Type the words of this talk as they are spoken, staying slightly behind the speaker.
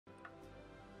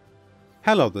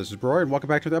Hello, this is Broyar, and welcome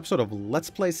back to the episode of Let's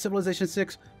Play Civilization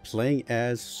 6, playing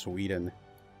as Sweden.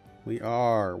 We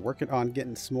are working on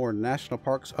getting some more national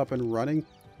parks up and running.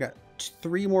 We got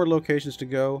 3 more locations to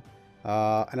go,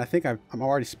 and I think I'm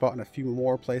already spotting a few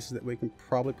more places that we can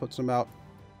probably put some out,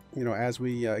 you know, as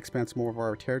we expand some more of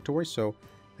our territory. So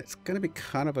it's going to be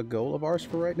kind of a goal of ours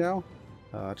for right now,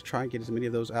 to try and get as many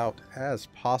of those out as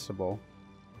possible.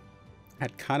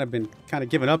 Had kind of been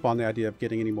given up on the idea of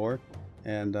getting any more.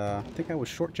 And I think I was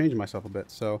shortchanging myself a bit,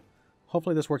 so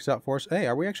hopefully this works out for us. Hey,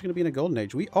 are we actually going to be in a golden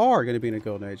age? We are going to be in a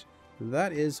golden age.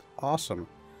 That is awesome.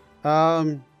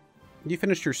 You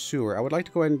finished your sewer. I would like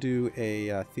to go ahead and do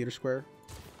a theater square.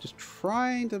 Just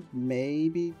trying to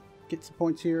maybe get some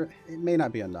points here. It may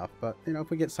not be enough, but you know, if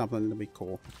we get something, it'll be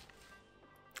cool.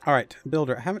 All right,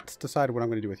 builder. I haven't decided what I'm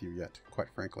going to do with you yet, quite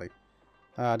frankly.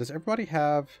 Does everybody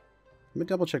have... Let me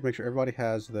double check, make sure everybody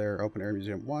has their open air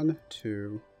museum. 1,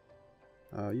 2...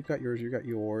 you've got yours, you got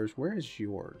yours. Where is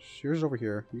yours? Yours is over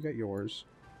here. You got yours.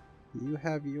 You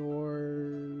have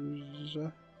yours.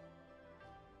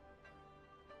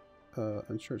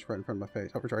 I'm sure it's right in front of my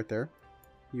face. Oh, it's right there.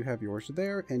 You have yours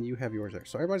there, and you have yours there.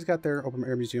 So everybody's got their open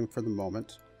air museum for the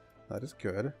moment. That is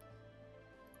good.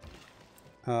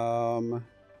 I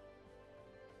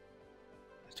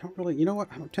don't really... You know what?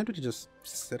 I'm tempted to just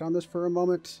sit on this for a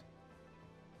moment.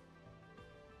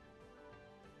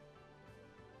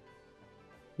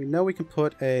 We know we can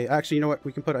put a... Actually, you know what?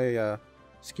 We can put a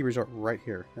ski resort right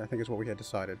here. I think is what we had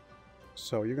decided.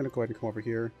 So you're going to go ahead and come over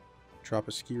here. Drop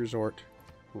a ski resort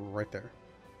right there.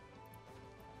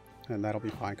 And that'll be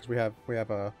fine because we have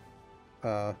a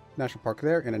national park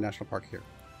there and a national park here.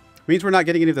 Means we're not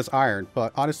getting any of this iron,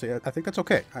 but honestly, I think that's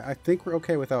okay. I think we're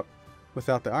okay without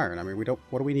the iron. I mean, we don't...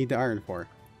 What do we need the iron for?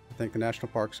 I think the national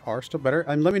parks are still better.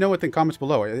 And let me know in the comments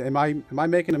below. Am I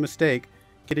making a mistake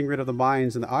getting rid of the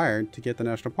mines and the iron to get the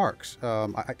national parks?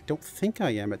 I don't think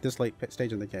I am at this late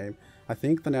stage in the game. I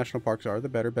think the national parks are the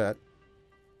better bet,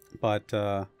 but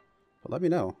let me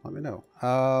know. Let me know.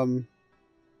 So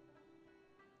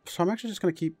I'm actually just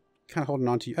going to keep kind of holding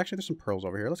on to you. Actually, there's some pearls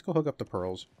over here. Let's go hook up the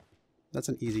pearls. That's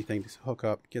an easy thing to hook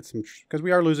up. Get some, because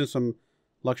we are losing some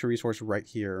luxury resource right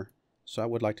here. So I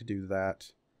would like to do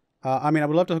that. I mean, I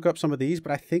would love to hook up some of these,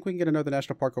 but I think we can get another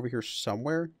national park over here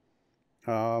somewhere.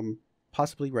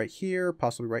 Possibly right here,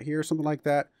 something like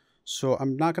that. So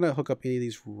I'm not going to hook up any of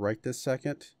these right this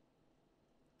second,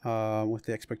 with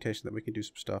the expectation that we can do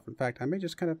some stuff. In fact, I may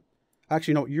just kind of...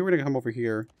 Actually, no, you were going to come over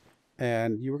here,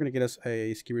 and you were going to get us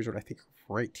a ski resort, I think,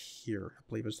 right here. I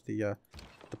believe is the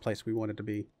place we wanted to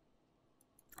be.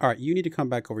 All right, you need to come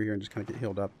back over here and just kind of get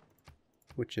healed up,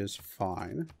 which is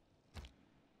fine.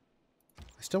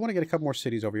 I still want to get a couple more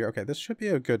cities over here. Okay, this should be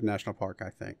a good national park, I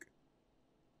think.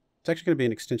 It's actually going to be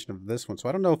an extension of this one, so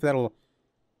I don't know if that'll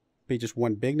be just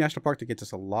one big national park that gets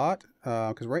us a lot,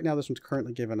 because right now this one's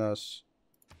currently giving us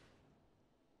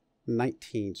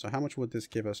 19. So how much would this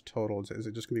give us total? Is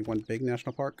it just going to be one big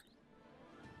national park?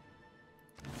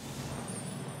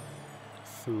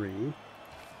 3. All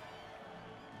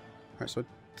right, so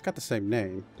it's got the same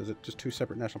name. Does it just 2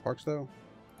 separate national parks, though?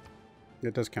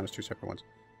 It does count as 2 separate ones.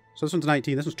 So this one's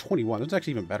 19. This one's 21. This is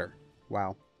actually even better.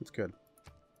 Wow, that's good.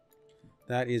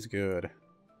 That is good.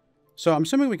 So I'm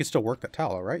assuming we can still work that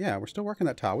tile, right? Yeah, we're still working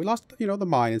that tile. We lost, you know, the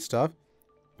mine and stuff,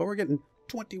 but we're getting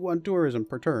 21 tourism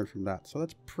per turn from that. So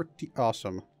that's pretty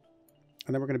awesome.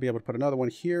 And then we're going to be able to put another one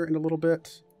here in a little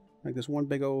bit. Make this one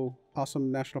big old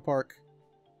awesome national park.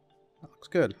 That looks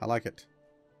good. I like it.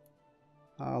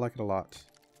 I like it a lot.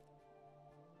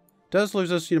 Does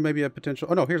lose us, you know, maybe a potential...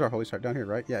 Oh, no, here's our holy site down here,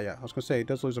 right? Yeah, yeah. I was going to say, it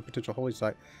does lose a potential holy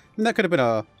site. And that could have been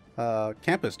a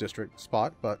campus district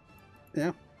spot, but...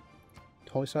 Yeah,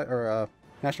 holy site or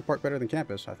national park better than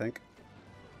campus, I think.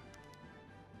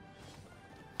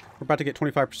 We're about to get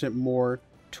 25% more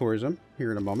tourism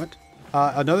here in a moment.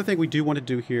 Another thing we do want to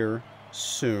do here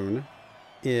soon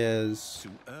is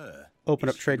open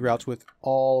up trade routes with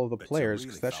all of the players,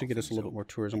 because that should get us a little bit more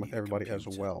tourism with everybody as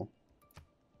well.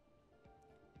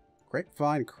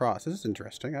 Grapevine Cross. This is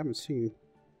interesting. I haven't seen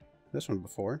this one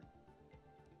before.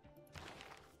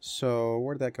 So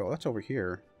where did that go? That's over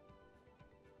here.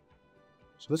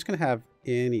 So this can have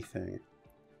anything.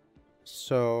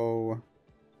 So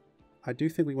I do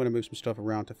think we want to move some stuff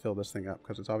around to fill this thing up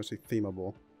because it's obviously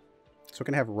themable. So it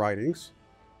can have writings.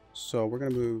 So we're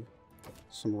going to move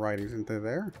some writings into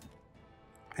there.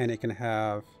 And it can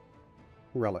have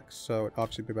relics. So it'd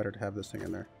obviously be better to have this thing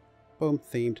in there. Boom,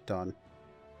 themed, done.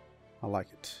 I like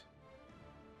it.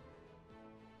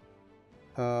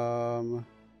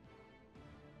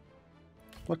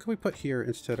 What can we put here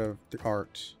instead of the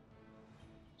art?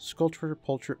 Sculpture,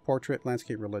 portrait,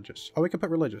 landscape, religious. Oh, we can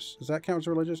put religious. Does that count as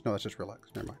religious? No, that's just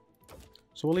relax. Never mind.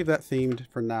 So we'll leave that themed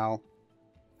for now.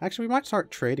 Actually, we might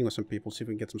start trading with some people, see if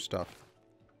we can get some stuff.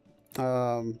 See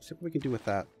what we can do with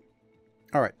that.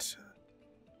 Alright.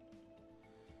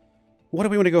 What do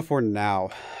we want to go for now?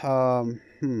 I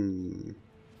mean,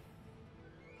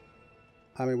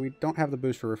 we don't have the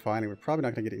boost for refining. We're probably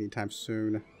not going to get it anytime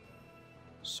soon.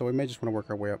 So we may just want to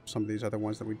work our way up some of these other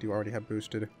ones that we do already have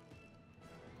boosted.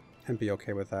 And be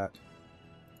okay with that.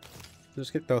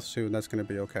 Just get those soon, that's going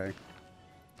to be okay.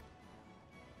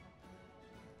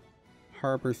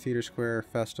 Harbor, Theater Square,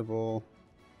 Festival.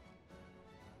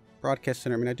 Broadcast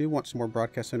Center. I mean, I do want some more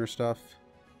Broadcast Center stuff.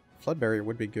 Flood Barrier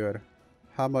would be good.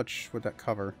 How much would that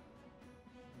cover?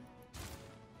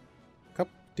 A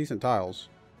couple decent tiles.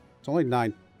 It's only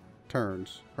 9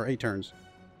 turns. Or 8 turns.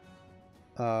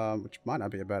 Which might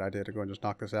not be a bad idea to go and just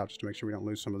knock this out just to make sure we don't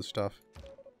lose some of the stuff.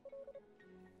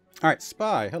 Alright,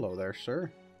 Spy. Hello there,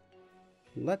 sir.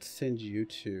 Let's send you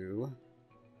to...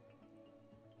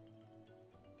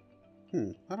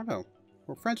 I don't know.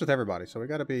 We're friends with everybody, so we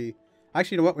gotta be...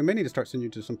 Actually, you know what? We may need to start sending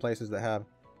you to some places that have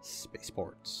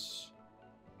spaceports.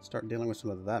 Start dealing with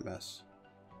some of that mess.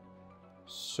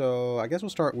 So, I guess we'll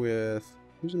start with...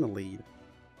 Who's in the lead?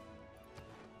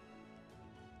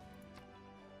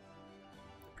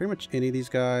 Pretty much any of these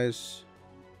guys.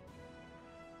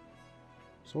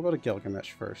 So we'll go to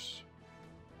Gilgamesh first.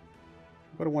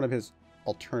 We'll go to one of his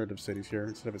alternative cities here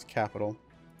instead of his capital.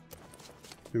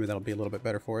 Maybe that'll be a little bit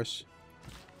better for us.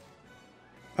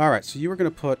 Alright, so you were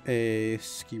going to put a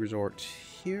ski resort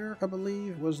here, I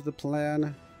believe, was the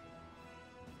plan.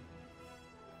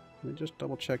 Let me just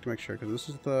double check to make sure, because this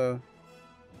is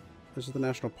the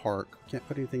national park. Can't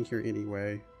put anything here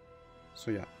anyway.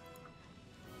 So yeah.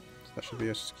 So that should be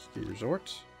a ski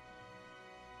resort.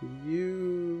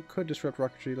 You could disrupt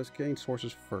rocketry. Let's gain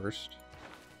sources first.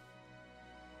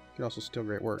 You could also steal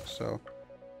great work, so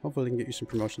hopefully we can get you some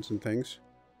promotions and things.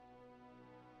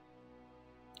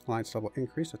 Alliance level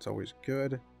increase, that's always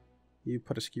good. You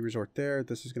put a ski resort there.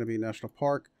 This is going to be a national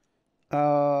park.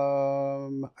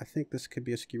 I think this could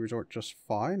be a ski resort just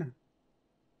fine.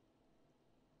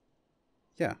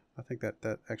 Yeah, I think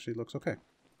that actually looks okay.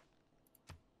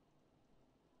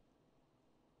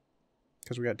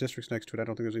 Because we got districts next to it, I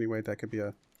don't think there's any way that could be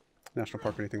a national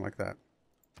park or anything like that.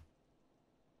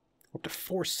 Up to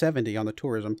 470 on the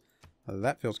tourism.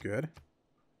 That feels good.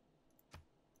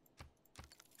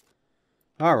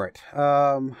 Alright.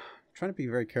 Trying to be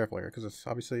very careful here, because it's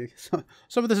obviously...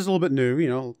 some of this is a little bit new, you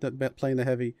know, playing the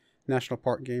heavy national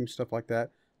park games, stuff like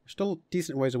that. We're still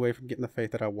decent ways away from getting the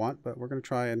faith that I want, but we're going to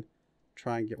try and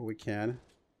get what we can.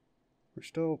 We're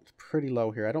still pretty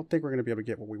low here. I don't think we're going to be able to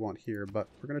get what we want here, but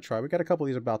we're going to try. We got a couple of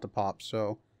these about to pop,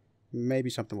 so maybe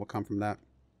something will come from that.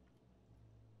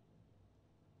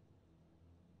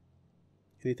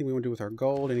 Anything we want to do with our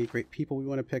gold? Any great people we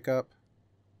want to pick up?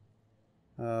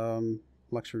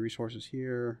 Luxury resources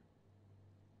here.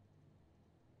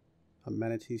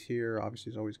 Amenities here,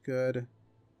 obviously, is always good.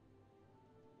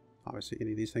 Obviously,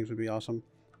 any of these things would be awesome.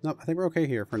 Nope, I think we're okay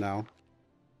here for now.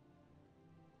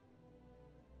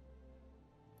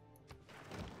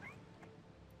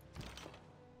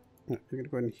 You're going to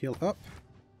go ahead and heal up.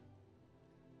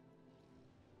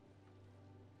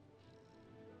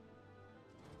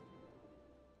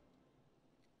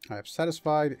 I have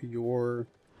satisfied your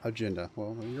agenda.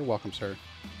 Well, you're welcome, sir.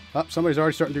 Oh, somebody's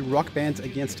already starting to do rock bands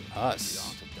against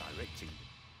us.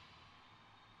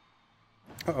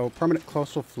 Uh-oh, permanent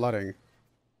coastal flooding.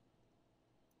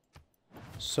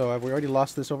 So, have we already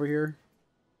lost this over here?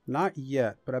 Not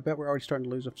yet, but I bet we're already starting to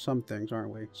lose up some things,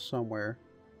 aren't we? Somewhere.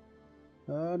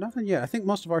 Nothing yet. I think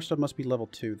most of our stuff must be level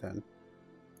 2 then.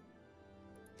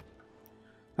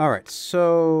 Alright,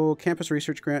 so campus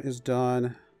research grant is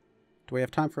done. Do we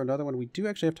have time for another one? We do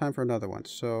actually have time for another one.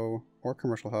 So, or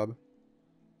commercial hub.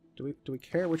 Do we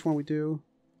care which one we do?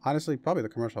 Honestly, probably the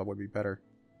commercial hub would be better.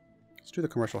 Let's do the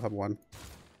commercial hub one.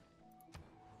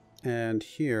 And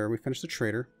here we finished the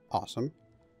trader. Awesome.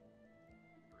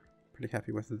 Pretty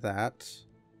happy with that.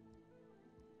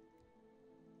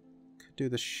 Could do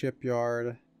the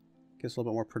shipyard. Gets a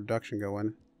little bit more production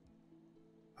going.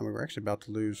 I mean, we're actually about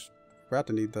to lose. We're about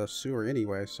to need the sewer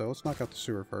anyway, so let's knock out the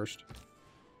sewer first.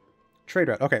 Trade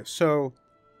route. Okay, so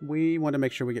we want to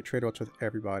make sure we get trade routes with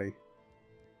everybody.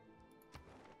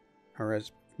 Or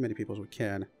as many people as we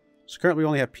can. So currently we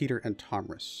only have Peter and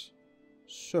Tomris.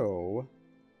 So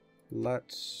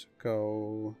let's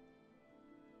go...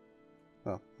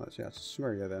 Oh, let's, yeah, it's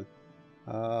Smyrna then.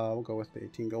 We'll go with the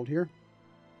 18 gold here.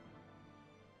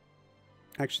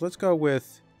 Actually, let's go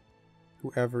with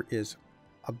whoever is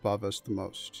above us the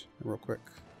most. Real quick.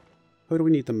 Who do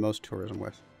we need the most tourism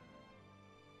with?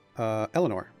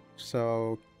 Eleanor.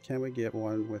 So, can we get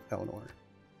one with Eleanor?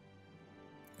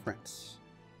 France.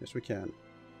 Yes, we can.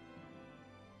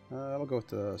 We'll go with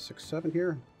the 6-7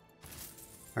 here.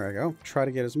 There we go. Try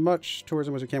to get as much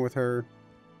tourism as we can with her.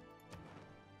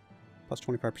 Plus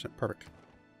 25%. Perfect.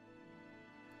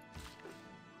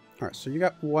 Alright, so you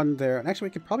got one there. And actually,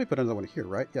 we could probably put another one here,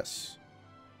 right? Yes.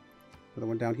 Another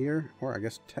one down here. Or I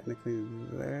guess technically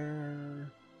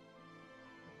there.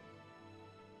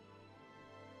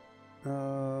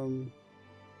 I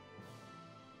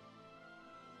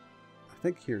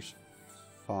think here's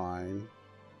fine.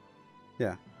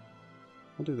 Yeah.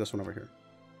 We'll do this one over here.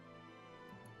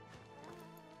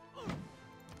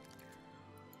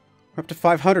 We're up to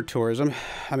 500 tourism.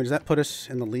 I mean, does that put us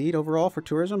in the lead overall for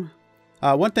tourism?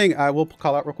 One thing I will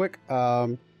call out real quick.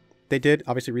 They did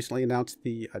obviously recently announce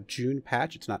the June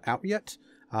patch. It's not out yet.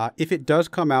 If it does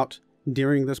come out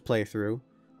during this playthrough,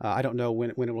 I don't know when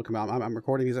it will come out. I'm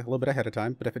recording these a little bit ahead of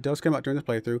time. But if it does come out during this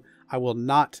playthrough, I will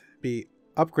not be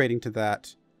upgrading to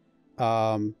that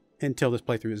until this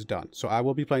playthrough is done. So I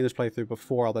will be playing this playthrough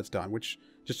before all that's done, which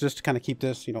just to kind of keep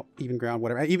this, even ground,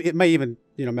 whatever. It may even,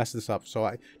 mess this up.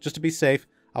 So just to be safe,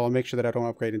 I will make sure that I don't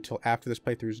upgrade until after this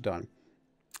playthrough is done.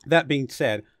 That being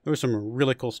said, there was some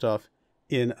really cool stuff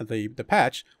in the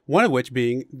patch, one of which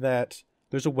being that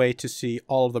there's a way to see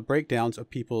all of the breakdowns of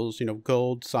people's,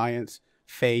 gold, science,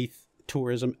 faith,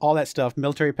 tourism, all that stuff,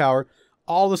 military power,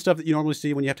 all the stuff that you normally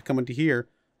see when you have to come into here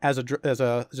as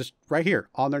a just right here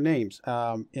on their names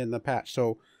in the patch.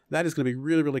 So that is going to be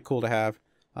really, really cool to have.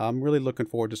 I'm really looking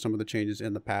forward to some of the changes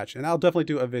in the patch, and I'll definitely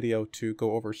do a video to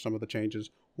go over some of the changes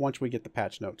once we get the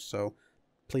patch notes. So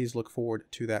please look forward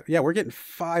to that. Yeah, we're getting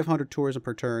 500 tourism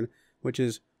per turn, which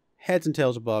is heads and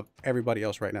tails above everybody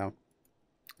else right now.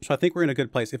 So I think we're in a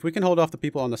good place. If we can hold off the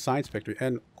people on the science victory,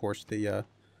 and of course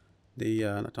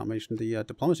not to mention the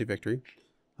diplomacy victory,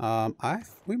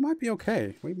 we might be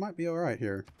okay. We might be all right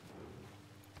here.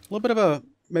 A little bit of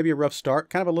maybe a rough start,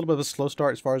 kind of a little bit of a slow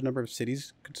start as far as number of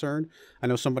cities concerned. I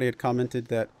know somebody had commented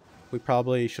that we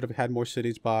probably should have had more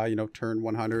cities by, turn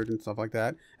 100 and stuff like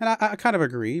that. And I kind of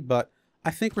agree, but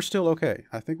I think we're still okay.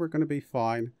 I think we're going to be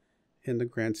fine in the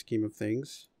grand scheme of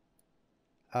things.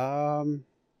 So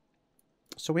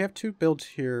we have 2 builds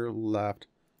here left.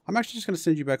 I'm actually just going to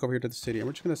send you back over here to the city, and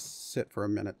we're just going to sit for a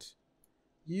minute.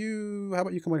 How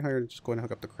about you come in here and just go ahead and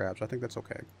hook up the crabs? I think that's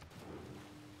okay. In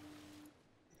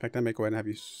fact, I may go ahead and have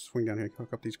you swing down here and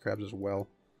hook up these crabs as well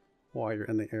while you're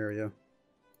in the area.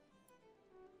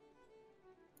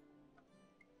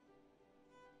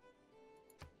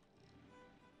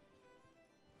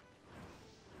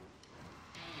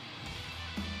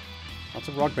 Lots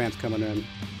of rock bands coming in.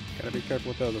 Gotta be careful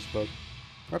with those, I suppose.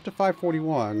 We're up to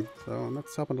 541, so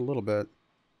that's helping a little bit.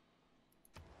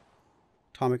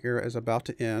 Atomic era is about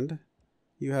to end.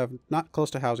 You have not close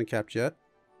to housing capped yet,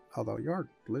 although you are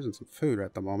losing some food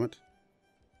at the moment.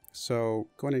 So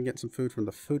going and getting some food from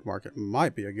the food market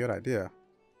might be a good idea.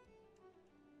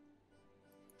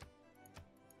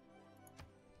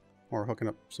 Or hooking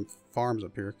up some farms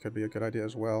up here could be a good idea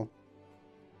as well.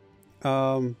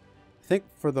 I think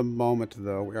for the moment,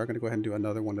 though, we are going to go ahead and do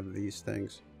another one of these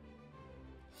things.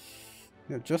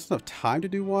 Just enough time to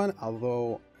do one,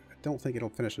 although I don't think it'll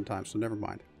finish in time, so never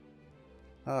mind.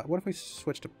 What if we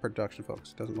switch to production,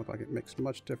 folks? It doesn't look like it makes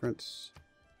much difference.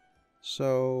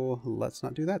 So let's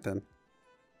not do that then.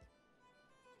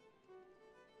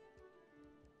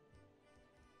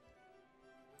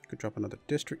 Could drop another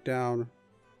district down.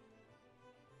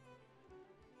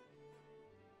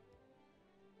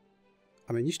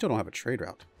 I mean, you still don't have a trade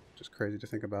route, which is crazy to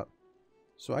think about.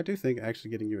 So I do think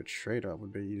actually getting you a trade route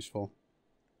would be useful.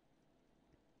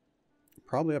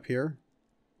 Probably up here,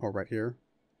 or right here.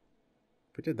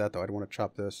 If we did that, though, I'd want to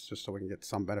chop this just so we can get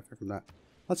some benefit from that.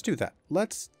 Let's do that.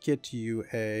 Let's get you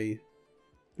a...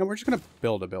 No, we're just going to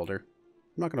build a builder.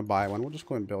 I'm not going to buy one. We'll just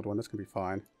go ahead and build one. That's going to be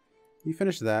fine. You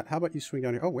finish that. How about you swing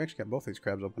down here? Oh, we actually got both these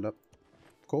crabs opened up.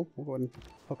 Cool. We'll go ahead and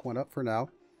hook one up for now.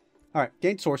 All right.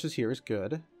 Gain sources here is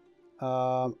good.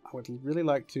 I would really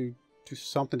like to do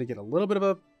something to get a little bit of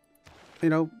a,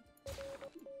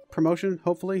 promotion,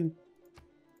 hopefully.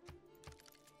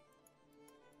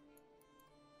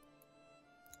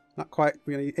 Not quite.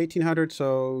 We need 1800,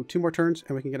 so 2 more turns,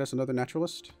 and we can get us another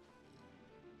naturalist.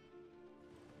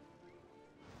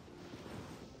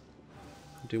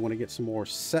 I do want to get some more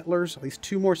settlers, at least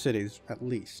 2 more cities, at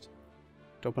least,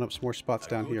 to open up some more spots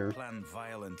down here. A plan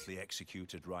violently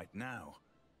executed right now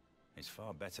is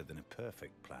far better than a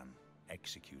perfect plan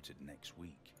executed next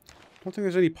week. I don't think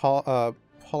there's any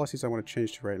policies I want to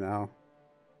change to right now.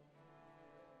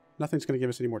 Nothing's going to give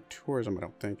us any more tourism, I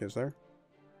don't think, is there?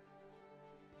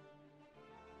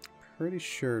 pretty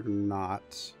sure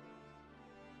not.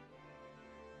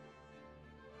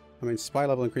 I mean, spy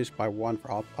level increased by 1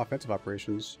 for offensive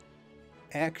operations.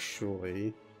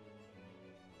 Actually,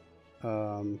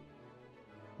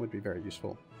 would be very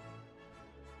useful.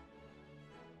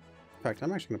 In fact,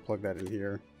 I'm actually going to plug that in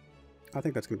here. I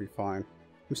think that's going to be fine.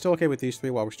 I'm still okay with these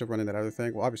 3 while we're still running that other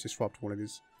thing. We'll obviously swap to one of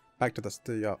these back to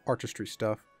the artistry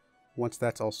stuff once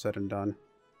that's all said and done.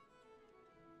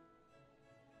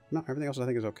 No, everything else I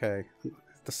think is okay.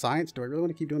 The science, do I really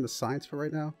want to keep doing the science for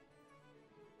right now?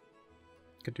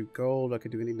 I could do gold, I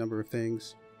could do any number of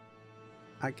things.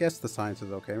 I guess the science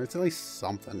is okay. I mean, it's at least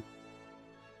something.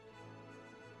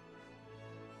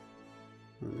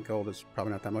 And the gold is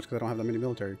probably not that much because I don't have that many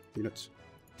military units.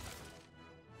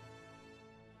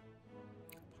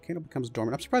 Volcano becomes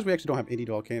dormant. I'm surprised we actually don't have 80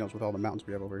 volcanoes with all the mountains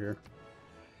we have over here.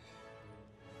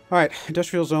 Alright,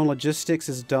 industrial zone logistics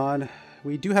is done.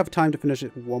 We do have time to finish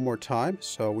it one more time,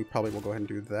 so we probably will go ahead and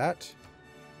do that.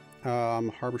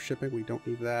 Harbor shipping, we don't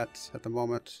need that at the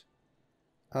moment.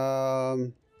 I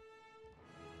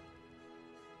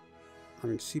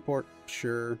mean, seaport,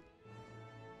 sure.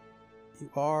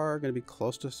 You are going to be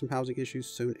close to some housing issues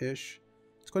soon-ish.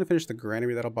 Let's go ahead and finish the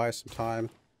granary. That'll buy us some time,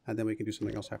 and then we can do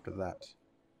something else after that.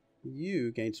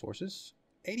 You gain sources.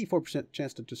 84%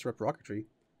 chance to disrupt rocketry.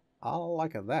 I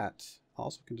like that.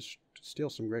 Also can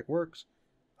steal some great works.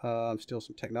 Steal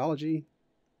some technology.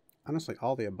 Honestly,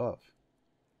 all the above.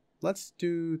 Let's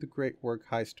do the great work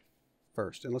heist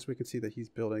first, unless we can see that he's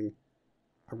building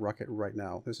a rocket right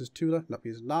now. This is Tula. Nope,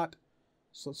 he's not.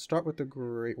 So let's start with the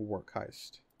great work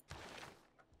heist.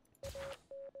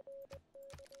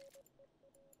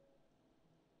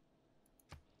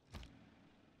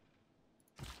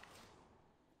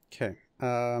 Okay,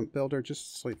 builder,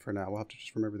 just sleep for now. We'll have to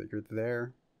just remember that you're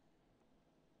there.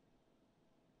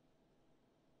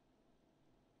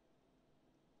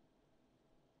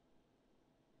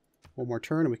 One more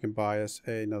turn and we can buy us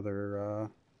another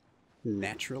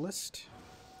naturalist.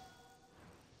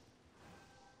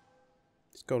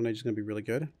 This golden age is going to be really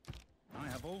good. I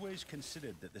have always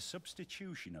considered that the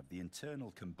substitution of the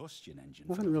internal combustion engine...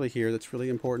 Nothing really here that's really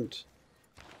important.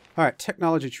 Alright,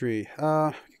 technology tree.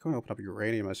 Go and open up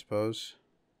uranium, I suppose.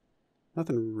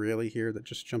 Nothing really here that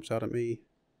just jumps out at me.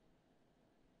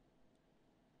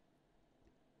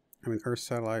 I mean, Earth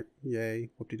satellite, yay,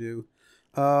 whoop-de-doo.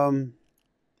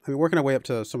 I mean, working our way up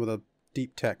to some of the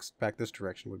deep text back this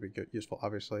direction would be good, useful,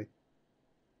 obviously.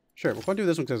 Sure, we'll go and do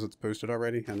this one because it's boosted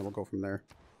already, and then we'll go from there.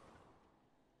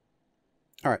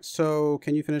 Alright, so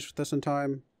can you finish this in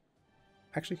time?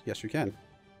 Actually, yes you can.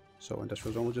 So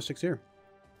industrial zone logistics here.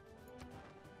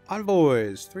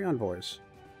 Envoys! 3 envoys.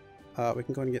 We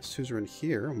can go ahead and get suzerain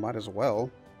here. Might as well.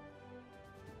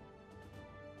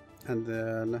 And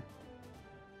then...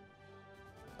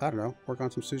 I don't know. Work on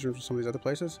some suzerains from some of these other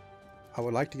places. I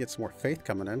would like to get some more faith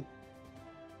coming in.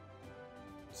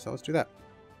 So let's do that.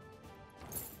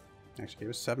 Actually gave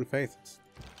us 7 faith.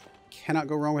 Cannot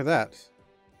go wrong with that.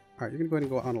 Alright, you're going to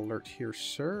go ahead and go on alert here,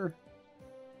 sir.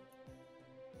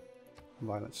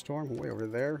 Violent storm, way over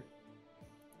there.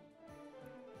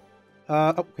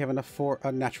 Oh, we have enough for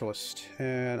a naturalist.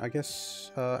 And I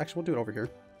guess, actually we'll do it over here.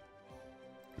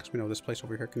 Because we know this place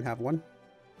over here can have one.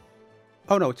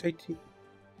 Oh no, it's 18.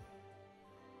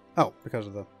 Oh, because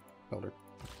of the builder.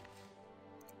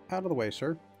 Out of the way,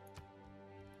 sir.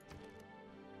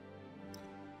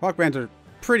 Rock bands are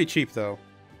pretty cheap, though.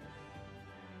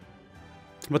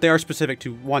 But they are specific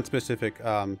to one specific,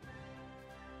 what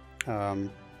am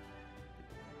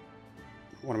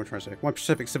I trying to say? One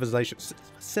specific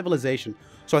civilization.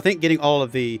 So I think getting all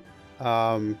of the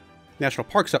national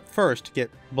parks up first to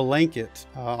get blanket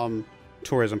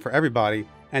tourism for everybody,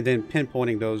 and then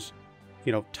pinpointing those,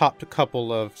 you know, top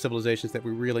couple of civilizations that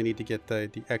we really need to get the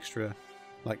extra,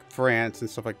 like France and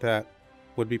stuff like that,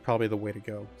 would be probably the way to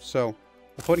go. So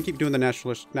I'll go ahead and keep doing the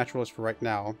naturalist for right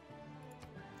now.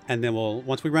 And then we'll,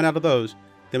 once we run out of those,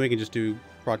 then we can just do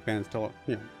rock bands till,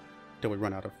 you know, till we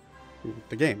run out of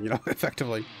the game, you know,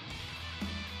 effectively.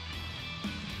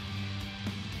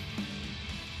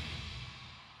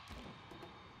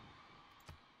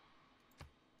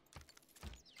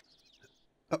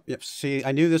 Oh, yep. See,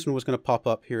 I knew this one was going to pop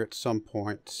up here at some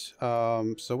point.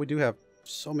 So we do have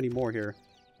so many more here.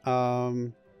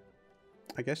 I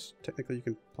guess technically you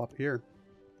can plop it here.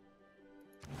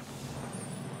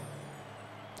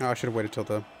 Oh, I should have waited till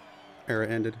the era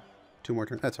ended. 2 more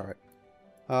turns. That's alright.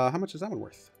 How much is that one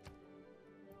worth?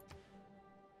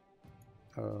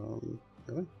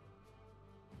 Really?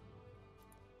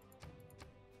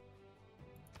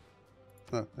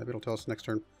 Oh, maybe it'll tell us next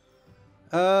turn.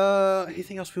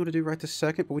 Anything else we want to do right this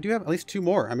second? But we do have at least 2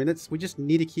 more. I mean, we just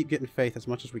need to keep getting faith as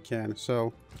much as we can.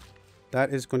 So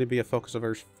that is going to be a focus of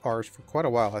ours for quite a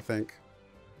while, I think.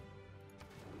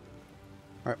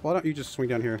 All right, why don't you just swing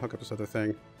down here and hook up this other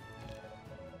thing?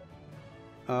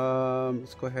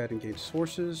 Let's go ahead and gauge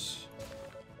sources.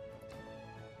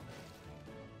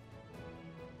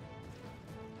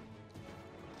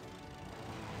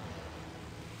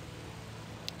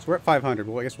 So we're at 500.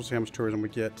 Well, I guess we'll see how much tourism we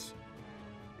get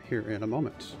here in a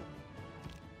moment.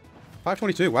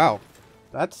 522. Wow.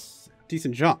 That's a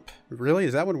decent jump. Really?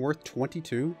 Is that one worth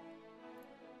 22?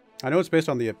 I know it's based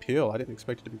on the appeal. I didn't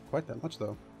expect it to be quite that much,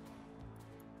 though.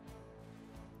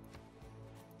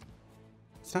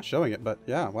 It's not showing it, but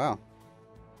yeah, wow.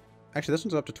 Actually, this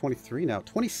one's up to 23 now.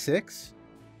 26?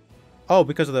 Oh,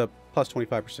 because of the plus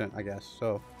 25%, I guess.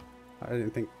 So I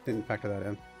didn't factor that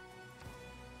in.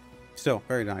 Still,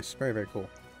 very nice. Very, very cool.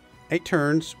 8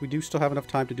 turns. We do still have enough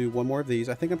time to do 1 more of these.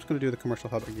 I think I'm just going to do the commercial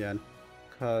hub again,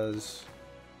 because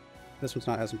this one's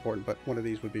not as important, but one of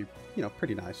these would be, you know,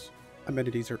 pretty nice.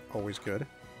 Amenities are always good.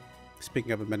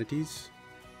 Speaking of amenities,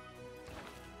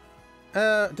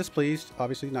 displeased,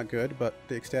 obviously not good, but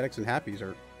the ecstatics and happies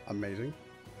are amazing.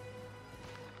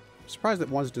 I'm surprised that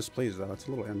one's displeased, though. It's a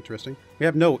little interesting. We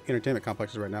have no entertainment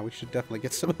complexes right now. We should definitely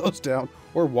get some of those down.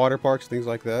 Or water parks, things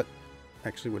like that.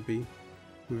 Actually would be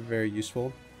very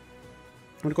useful.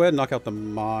 I'm going to go ahead and knock out the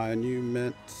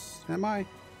monument. Am I?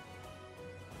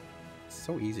 It's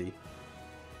so easy.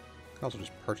 I can also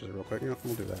just purchase it real quick. You know,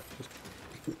 we'll do that. Just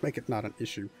make it not an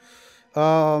issue.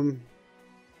 Lots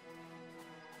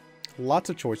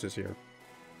of choices here.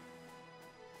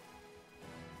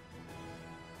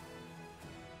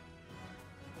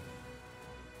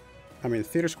 I mean,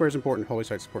 Theater Square is important, Holy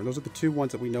Site's important. Those are the 2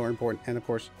 ones that we know are important. And of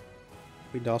course,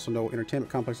 we also know entertainment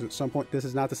complexes at some point. This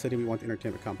is not the city we want the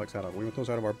entertainment complex out of. We want those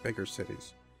out of our bigger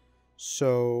cities.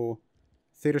 So,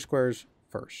 Theater Squares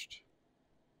first.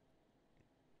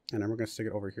 And then we're going to stick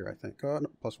it over here, I think. No,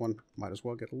 +1. Might as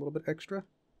well get a little bit extra.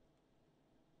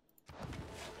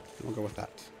 And we'll go with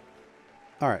that.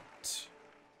 Alright.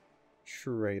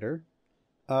 Trader.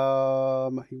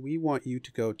 We want you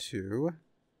to go to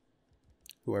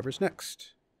whoever's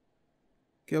next.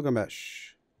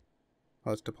 Gilgamesh.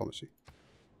 Oh, it's diplomacy.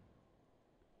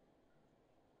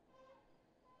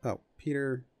 Oh,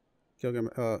 Peter,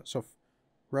 Gilgamesh. So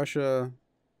Russia,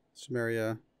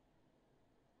 Samaria,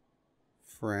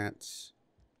 France.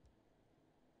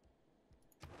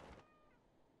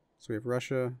 So we have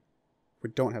Russia.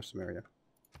 We don't have Samaria.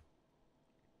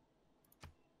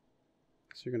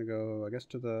 So you're going to go, I guess,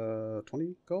 to the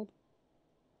 20 gold?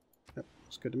 Yep,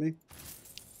 that's good to me.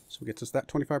 So it gets us that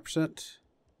 25%.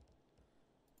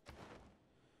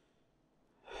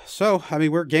 So, I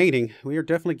mean, we're gaining. We are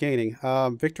definitely gaining.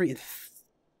 Victory in... Are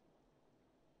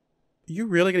you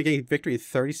really going to gain victory in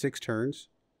 36 turns?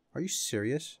 Are you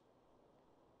serious?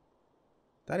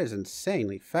 That is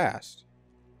insanely fast.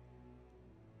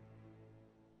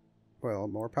 Well,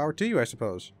 more power to you, I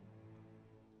suppose.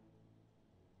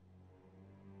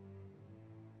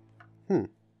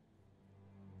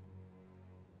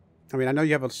 I mean, I know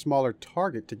you have a smaller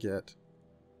target to get.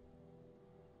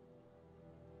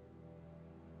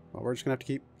 Well, we're just gonna have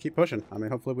to keep pushing. I mean,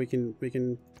 hopefully we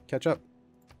can catch up.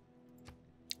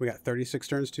 We got 36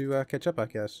 turns to catch up, I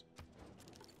guess.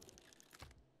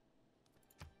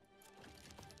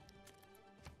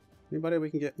 Anybody we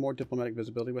can get more diplomatic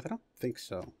visibility with? I don't think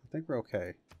so. I think we're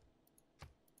okay.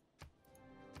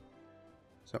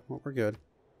 So, well, we're good.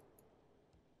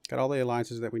 Got all the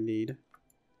alliances that we need.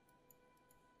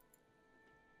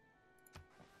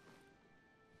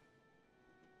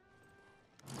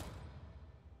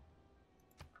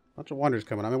 Bunch of wonders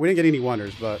coming. I mean, we didn't get any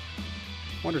wonders, but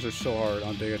wonders are so hard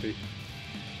on Deity.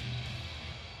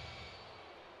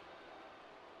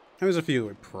 There's a few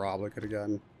we probably could have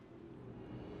gotten.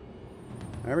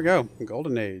 There we go.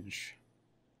 Golden Age.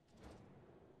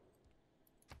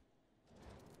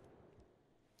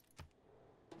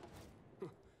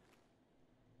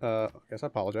 I guess I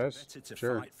apologize. Better to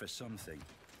Sure. fight for something.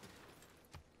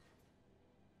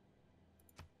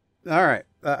 All right.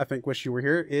 I think Wish You Were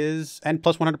Here is... And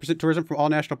plus 100% tourism from all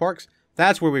national parks.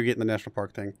 That's where we're getting the national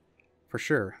park thing. For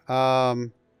sure. Yeah.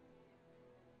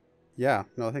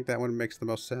 No, I think that one makes the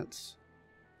most sense.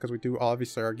 Because we do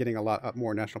obviously are getting a lot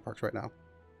more national parks right now.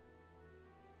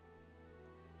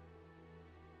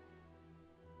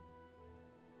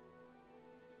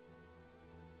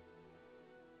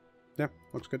 Yeah.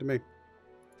 Looks good to me.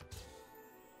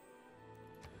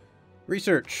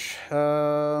 Research. I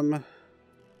don't know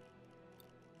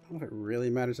if it really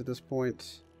matters at this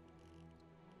point.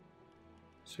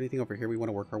 Is there anything over here we want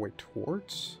to work our way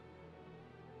towards?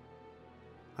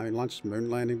 I mean, launch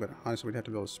moon landing, but honestly, we'd have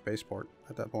to build a spaceport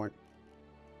at that point.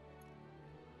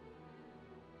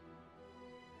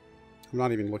 I'm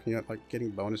not even looking at, like, getting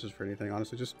bonuses for anything,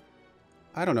 honestly. Just,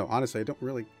 I don't know. Honestly, I don't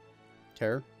really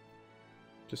care.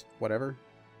 Just whatever.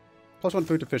 +1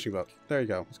 food to fishing boat. There you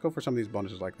go. Let's go for some of these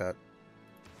bonuses like that.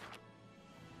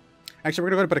 Actually, we're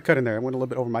going to go ahead and put a cut in there. I went a little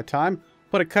bit over my time.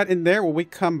 Put a cut in there. When we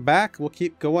come back, we'll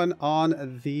keep going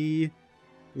on the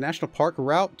national park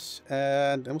route.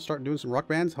 And then we'll start doing some rock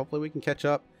bands. Hopefully we can catch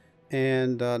up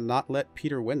and not let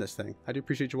Peter win this thing. I do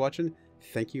appreciate you watching.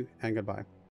 Thank you and goodbye.